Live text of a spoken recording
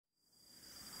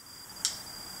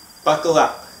Buckle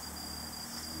up.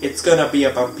 It's gonna be a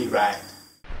bumpy ride.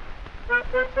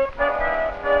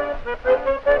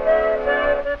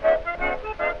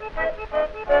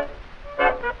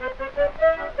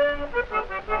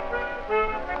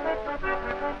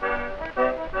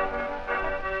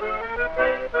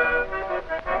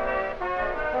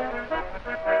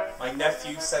 My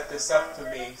nephew set this up for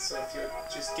me, so if you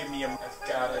just give me I've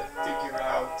gotta figure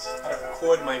out how to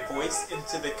record my voice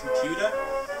into the computer.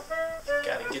 You've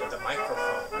gotta get the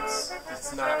microphones. If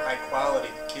it's not high quality,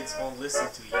 the kids won't listen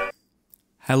to you.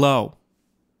 Hello.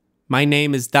 My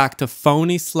name is Dr.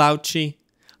 Phony Slouchy.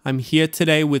 I'm here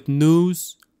today with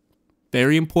news,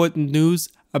 very important news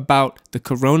about the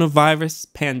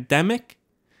coronavirus pandemic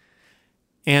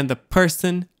and the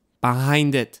person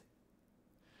behind it.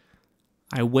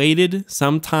 I waited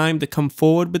some time to come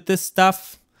forward with this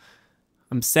stuff.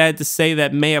 I'm sad to say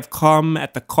that may have come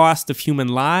at the cost of human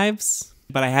lives,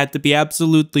 but I had to be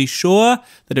absolutely sure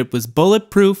that it was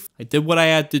bulletproof. I did what I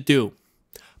had to do.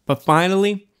 But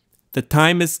finally, the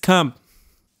time has come.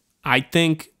 I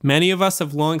think many of us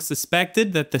have long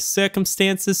suspected that the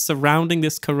circumstances surrounding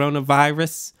this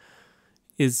coronavirus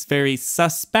is very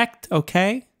suspect,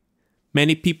 okay?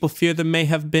 Many people fear there may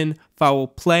have been foul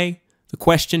play. The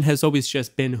question has always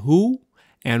just been who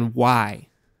and why.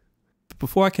 But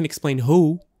before I can explain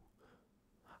who,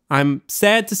 I'm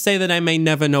sad to say that I may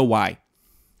never know why.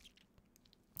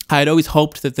 I had always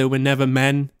hoped that there were never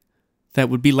men that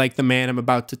would be like the man I'm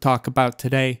about to talk about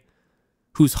today,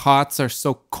 whose hearts are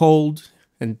so cold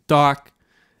and dark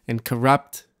and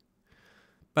corrupt.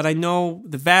 But I know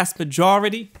the vast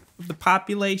majority of the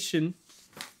population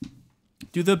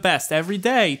do their best every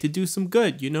day to do some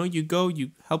good. You know, you go,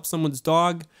 you help someone's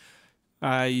dog.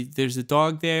 There's a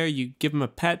dog there. You give him a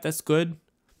pet. That's good.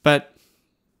 But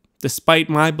despite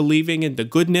my believing in the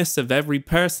goodness of every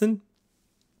person,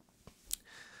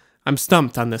 I'm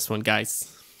stumped on this one,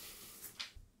 guys.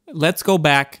 Let's go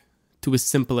back to a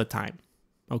simpler time,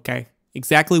 okay?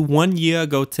 Exactly 1 year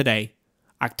ago today,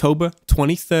 October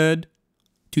 23rd,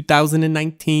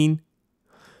 2019,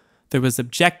 there was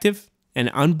objective and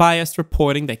unbiased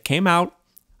reporting that came out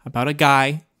about a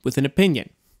guy with an opinion.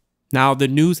 Now, the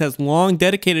news has long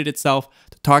dedicated itself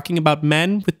to talking about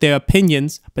men with their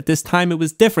opinions, but this time it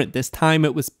was different. This time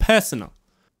it was personal.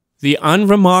 The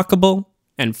unremarkable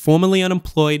and formerly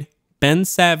unemployed Ben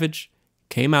Savage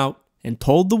came out and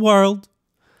told the world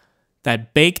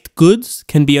that baked goods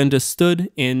can be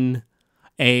understood in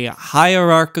a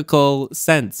hierarchical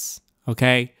sense,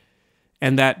 okay?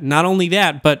 And that not only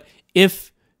that, but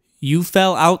if you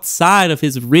fell outside of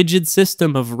his rigid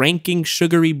system of ranking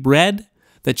sugary bread,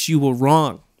 that you were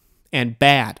wrong and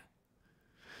bad.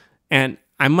 And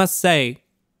I must say,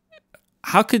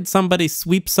 how could somebody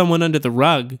sweep someone under the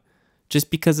rug just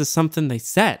because of something they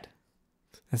said?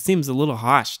 That seems a little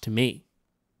harsh to me.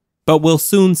 But we'll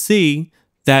soon see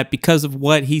that because of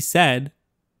what he said,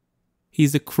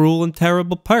 he's a cruel and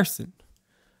terrible person.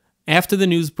 After the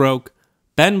news broke,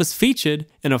 Ben was featured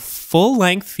in a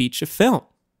full-length feature film.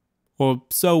 Or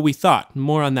so we thought.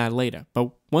 More on that later.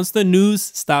 But once the news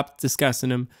stopped discussing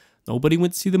him, nobody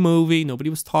went to see the movie. Nobody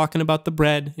was talking about the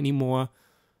bread anymore.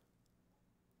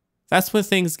 That's when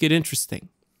things get interesting.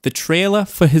 The trailer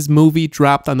for his movie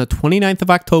dropped on the 29th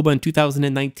of October in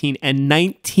 2019, and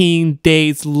 19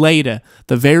 days later,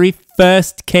 the very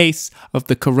first case of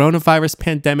the coronavirus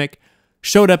pandemic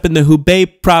showed up in the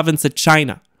Hubei province of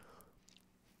China.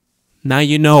 Now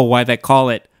you know why they call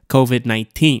it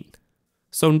COVID-19.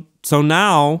 So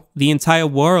now the entire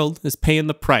world is paying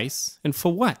the price. And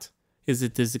for what? Is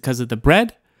it because of the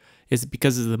bread? Is it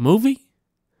because of the movie?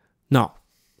 No.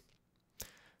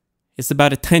 It's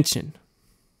about attention.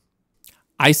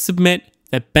 I submit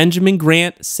that Benjamin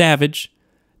Grant Savage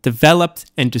developed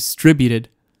and distributed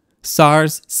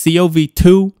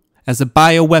SARS-CoV-2 as a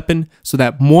bioweapon so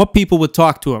that more people would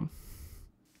talk to him.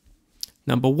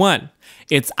 Number one,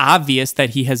 it's obvious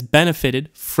that he has benefited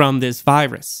from this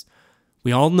virus.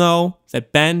 We all know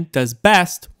that Ben does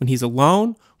best when he's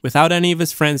alone without any of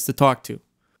his friends to talk to.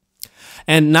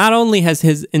 And not only has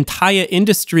his entire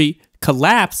industry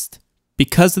collapsed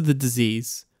because of the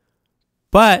disease,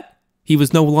 but he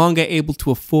was no longer able to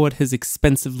afford his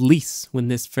expensive lease when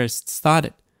this first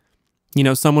started. You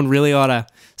know, someone really ought to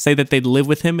say that they'd live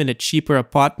with him in a cheaper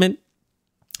apartment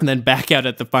and then back out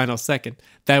at the final second.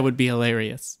 That would be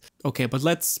hilarious. Okay, but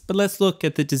let's look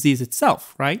at the disease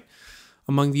itself, right?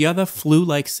 Among the other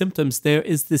flu-like symptoms, there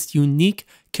is this unique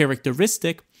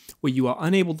characteristic where you are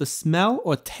unable to smell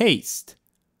or taste.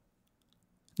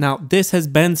 Now, this has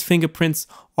Ben's fingerprints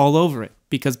all over it,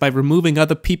 because by removing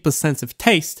other people's sense of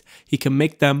taste, he can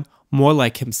make them more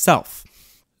like himself.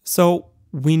 So,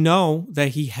 We know that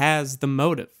he has the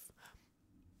motive.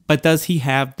 But does he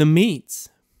have the means?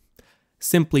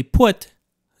 Simply put,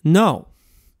 no.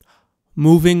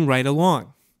 Moving right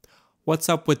along. What's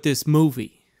up with this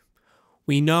movie?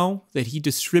 We know that he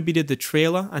distributed the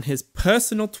trailer on his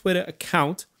personal Twitter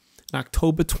account on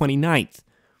October 29th.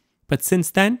 But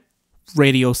since then,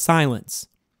 radio silence.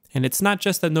 And it's not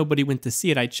just that nobody went to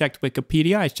see it. I checked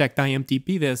Wikipedia, I checked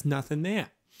IMDb, there's nothing there.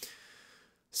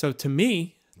 So to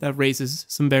me, that raises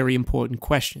some very important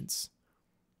questions.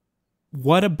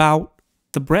 What about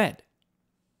the bread?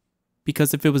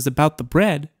 Because if it was about the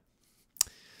bread,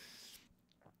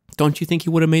 don't you think he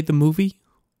would have made the movie?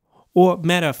 Or,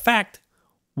 matter of fact,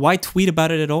 why tweet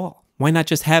about it at all? Why not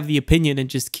just have the opinion and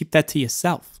just keep that to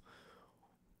yourself?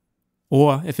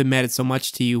 Or, if it mattered so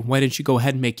much to you, why didn't you go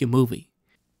ahead and make your movie?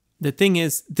 The thing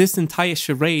is, this entire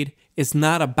charade is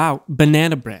not about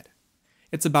banana bread.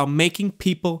 It's about making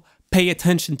people pay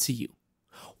attention to you.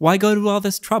 Why go to all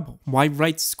this trouble? Why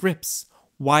write scripts?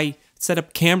 Why set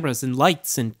up cameras and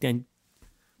lights and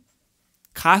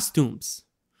costumes?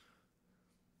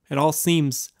 It all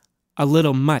seems a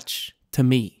little much to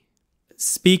me.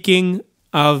 Speaking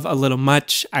of a little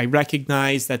much, I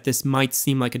recognize that this might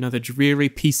seem like another dreary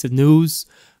piece of news.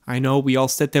 I know we all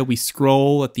sit there, we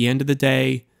scroll at the end of the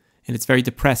day, and it's very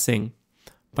depressing.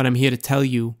 But I'm here to tell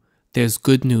you there's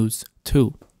good news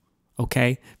too,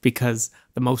 okay? Because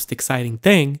the most exciting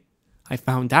thing I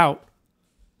found out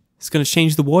is going to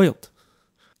change the world.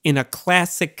 In a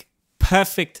classic,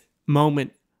 perfect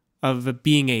moment of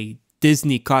being a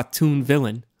Disney cartoon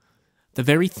villain, the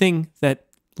very thing that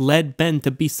led Ben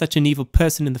to be such an evil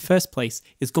person in the first place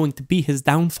is going to be his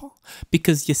downfall.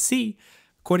 Because you see,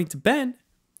 according to Ben,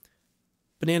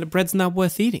 banana bread's not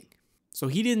worth eating. So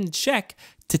he didn't check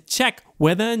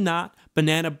whether or not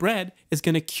banana bread is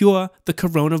going to cure the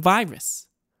coronavirus.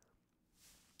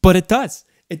 But it does.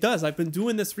 It does. I've been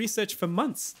doing this research for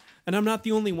months, and I'm not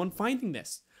the only one finding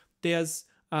this. There's,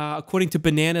 according to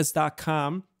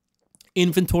bananas.com,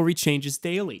 inventory changes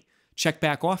daily. Check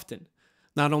back often.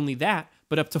 Not only that,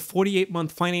 but up to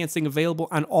 48-month financing available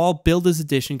on all Builder's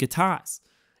Edition guitars.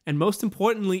 And most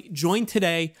importantly, join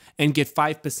today and get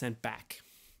 5% back.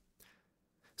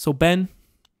 So Ben,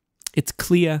 it's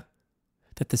clear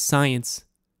that the science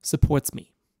supports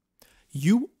me.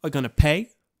 You are going to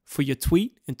pay for your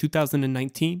tweet in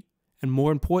 2019, and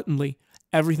more importantly,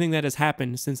 everything that has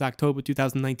happened since October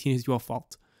 2019 is your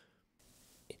fault.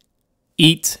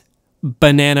 Eat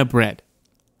banana bread.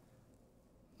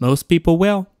 Most people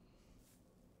will,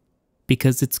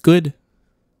 because it's good,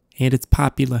 and it's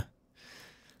popular,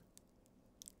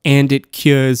 and it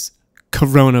cures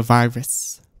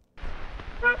coronavirus.